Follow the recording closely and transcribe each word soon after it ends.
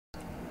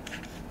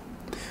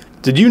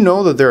Did you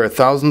know that there are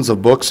thousands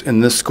of books in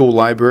this school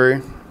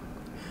library?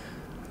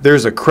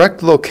 There's a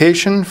correct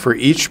location for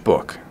each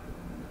book.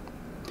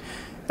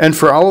 And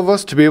for all of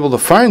us to be able to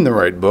find the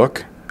right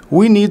book,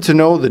 we need to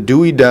know the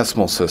Dewey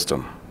Decimal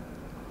System.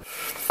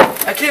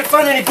 I can't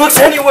find any books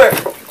anywhere.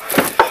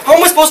 How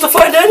am I supposed to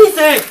find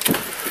anything?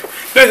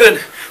 Nathan,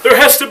 there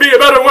has to be a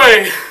better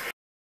way.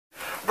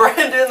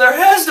 Brandon, there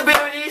has to be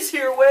an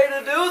easier way to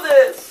do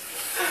this.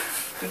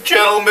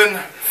 Gentlemen,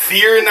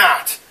 fear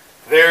not.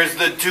 There's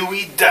the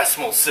Dewey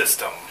Decimal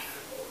System.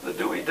 The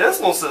Dewey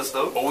Decimal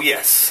System? Oh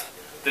yes,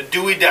 the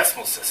Dewey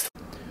Decimal System.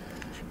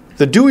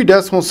 The Dewey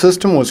Decimal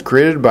System was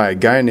created by a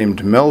guy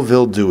named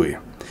Melville Dewey.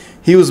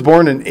 He was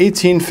born in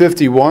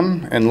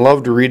 1851 and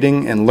loved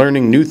reading and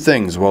learning new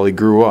things while he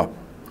grew up.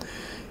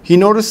 He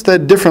noticed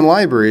that different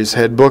libraries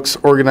had books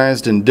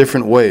organized in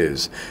different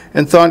ways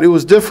and thought it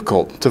was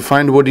difficult to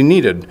find what he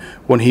needed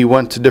when he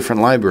went to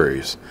different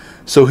libraries.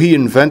 So he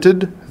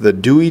invented the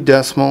Dewey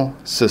Decimal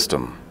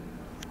System.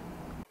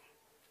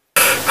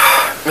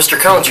 Mr.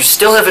 Collins, you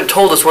still haven't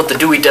told us what the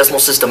Dewey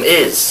Decimal System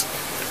is.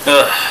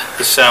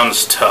 This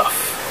sounds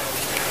tough.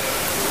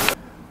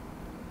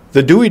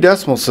 The Dewey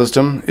Decimal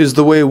System is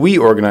the way we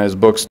organize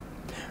books.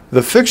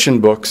 The fiction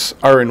books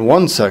are in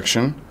one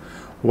section,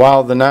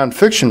 while the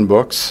non-fiction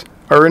books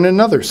are in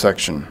another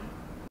section.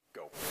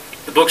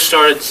 The books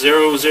start at 000,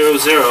 and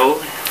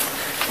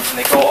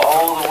they go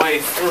all the way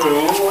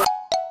through.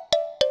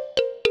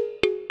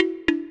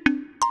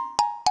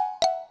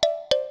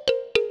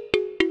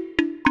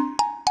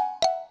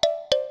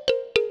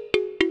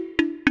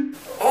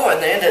 Oh,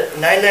 and they end at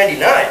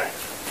 $9.99.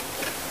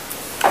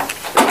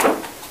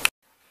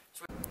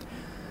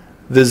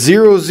 The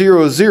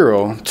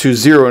 000 to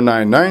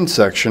 099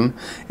 section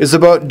is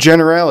about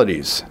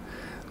generalities.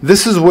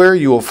 This is where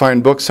you will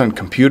find books on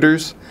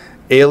computers,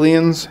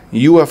 aliens,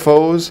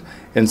 UFOs,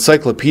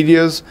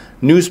 encyclopedias,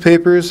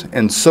 newspapers,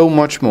 and so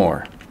much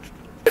more.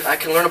 I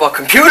can learn about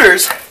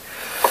computers,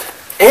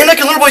 and I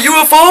can learn about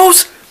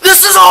UFOs?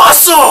 This is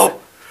awesome!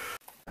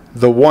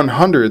 The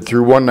 100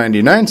 through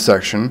 199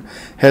 section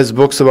has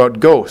books about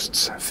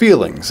ghosts,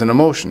 feelings, and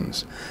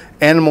emotions,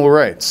 animal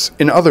rights,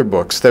 and other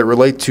books that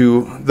relate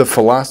to the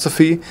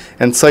philosophy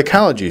and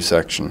psychology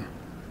section.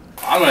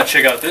 I'm going to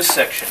check out this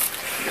section,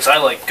 because I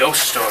like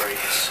ghost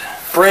stories.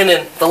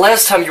 Brandon, the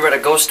last time you read a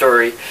ghost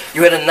story,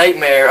 you had a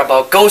nightmare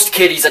about ghost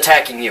kitties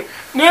attacking you.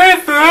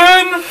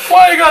 Nathan!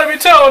 Why you gotta be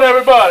telling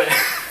everybody?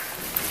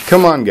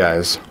 Come on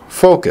guys,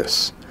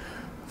 focus.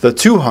 The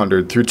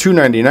 200 through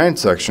 299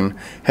 section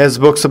has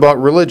books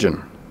about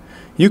religion.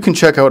 You can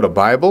check out a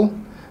Bible,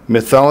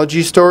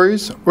 mythology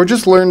stories, or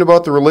just learn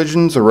about the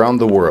religions around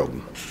the world.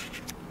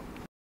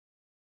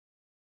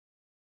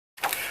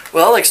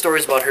 Well, I like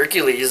stories about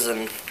Hercules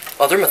and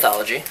other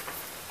mythology.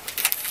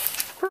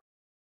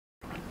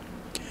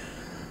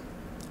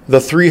 The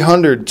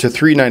 300 to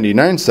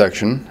 399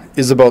 section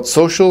is about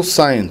social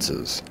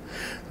sciences.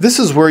 This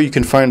is where you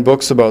can find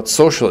books about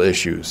social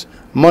issues,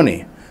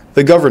 money,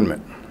 the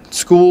government,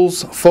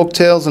 schools,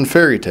 folktales, and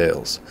fairy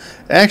tales.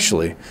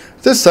 Actually,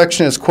 this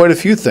section has quite a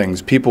few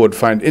things people would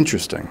find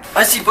interesting.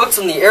 I see books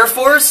on the Air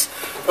Force,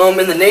 in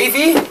the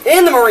Navy,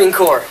 and the Marine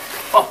Corps.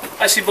 Oh,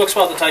 I see books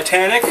about the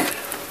Titanic,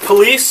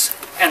 police,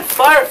 and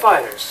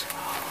firefighters.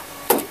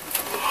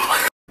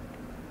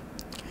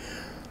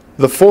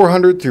 The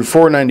 400 through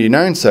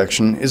 499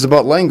 section is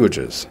about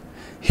languages.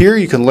 Here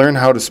you can learn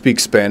how to speak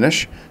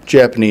Spanish,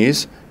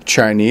 Japanese,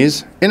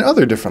 Chinese, and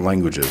other different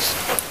languages.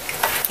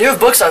 You have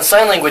books on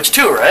sign language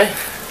too, right?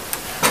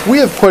 We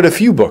have quite a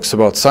few books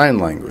about sign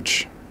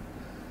language.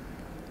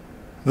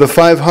 The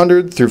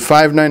 500 through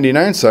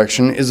 599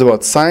 section is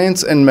about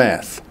science and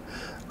math.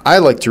 I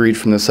like to read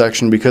from this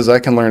section because I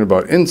can learn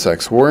about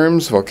insects,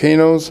 worms,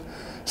 volcanoes,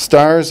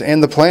 stars,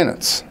 and the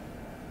planets.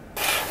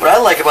 What I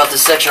like about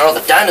this section are all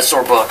the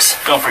dinosaur books.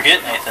 Don't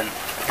forget, Nathan,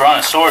 the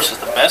Brontosaurus is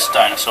the best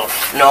dinosaur.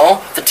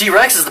 No, the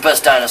T-Rex is the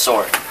best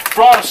dinosaur.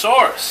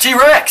 Brontosaurus.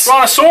 T-Rex.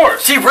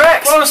 Brontosaurus.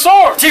 T-Rex.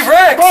 Brontosaurus.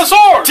 T-Rex.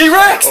 Brontosaurus.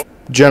 T-Rex.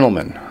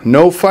 Gentlemen,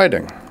 no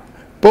fighting.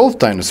 Both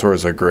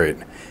dinosaurs are great,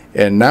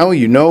 and now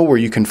you know where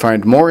you can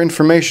find more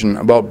information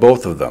about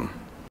both of them.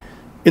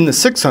 In the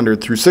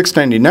 600 through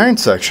 699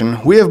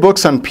 section, we have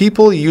books on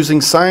people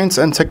using science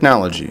and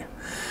technology.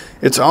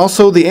 It's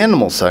also the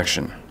animal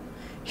section.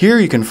 Here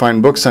you can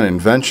find books on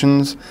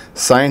inventions,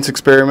 science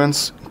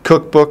experiments,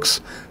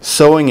 cookbooks,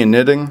 sewing and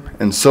knitting,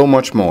 and so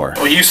much more.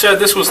 Well, you said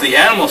this was the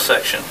animal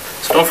section,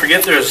 so don't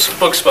forget there's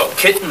books about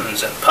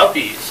kittens and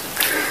puppies.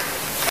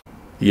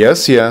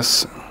 Yes,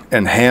 yes,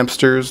 and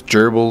hamsters,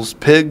 gerbils,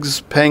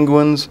 pigs,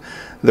 penguins.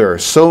 There are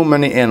so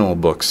many animal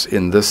books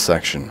in this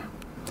section.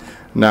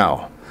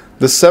 Now,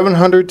 the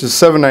 700 to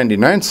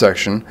 799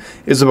 section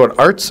is about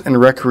arts and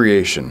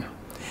recreation.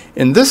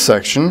 In this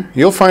section,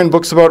 you'll find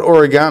books about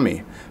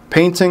origami,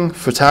 painting,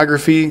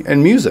 photography,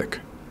 and music.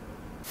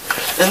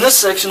 In this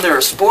section there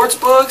are sports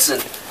books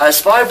and I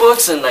Spy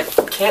books and I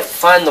can't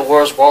find the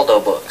Where's Waldo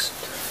books.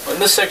 In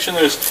this section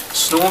there's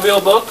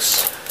snowmobile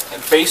books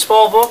and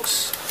baseball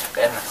books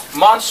and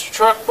monster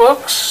truck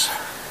books.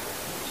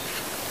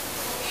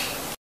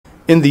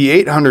 In the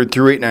 800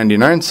 through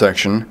 899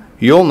 section,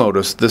 you'll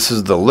notice this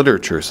is the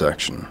literature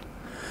section.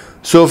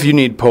 So if you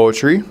need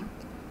poetry,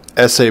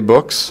 essay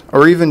books,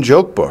 or even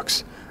joke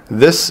books,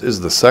 this is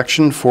the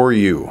section for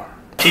you.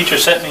 Teacher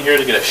sent me here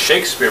to get a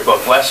Shakespeare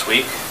book last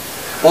week.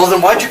 Well, then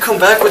why'd you come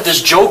back with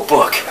this joke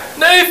book?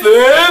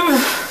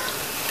 Nathan!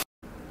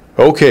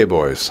 Okay,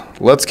 boys,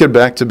 let's get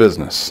back to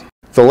business.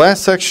 The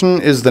last section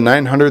is the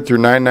 900 through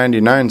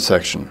 999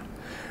 section.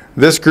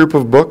 This group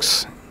of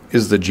books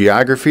is the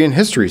geography and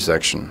history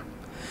section.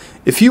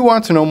 If you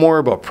want to know more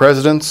about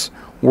presidents,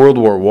 World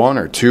War I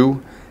or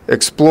II,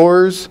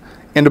 explorers,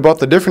 and about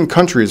the different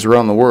countries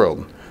around the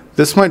world,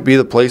 this might be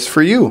the place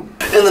for you.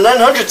 In the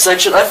 900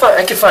 section,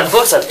 I can find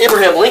books on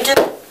Abraham Lincoln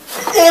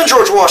and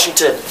George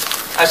Washington.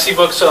 I see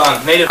books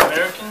on Native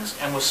Americans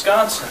and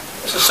Wisconsin.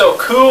 This is so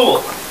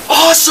cool.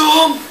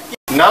 Awesome!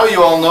 Now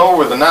you all know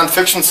where the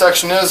nonfiction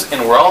section is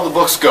and where all the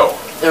books go.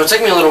 It'll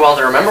take me a little while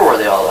to remember where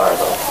they all are,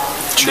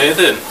 though.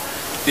 Nathan,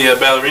 the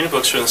ballerina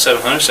books are in the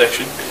 700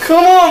 section.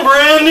 Come on,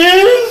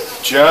 Brandon!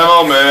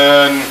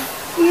 Gentlemen.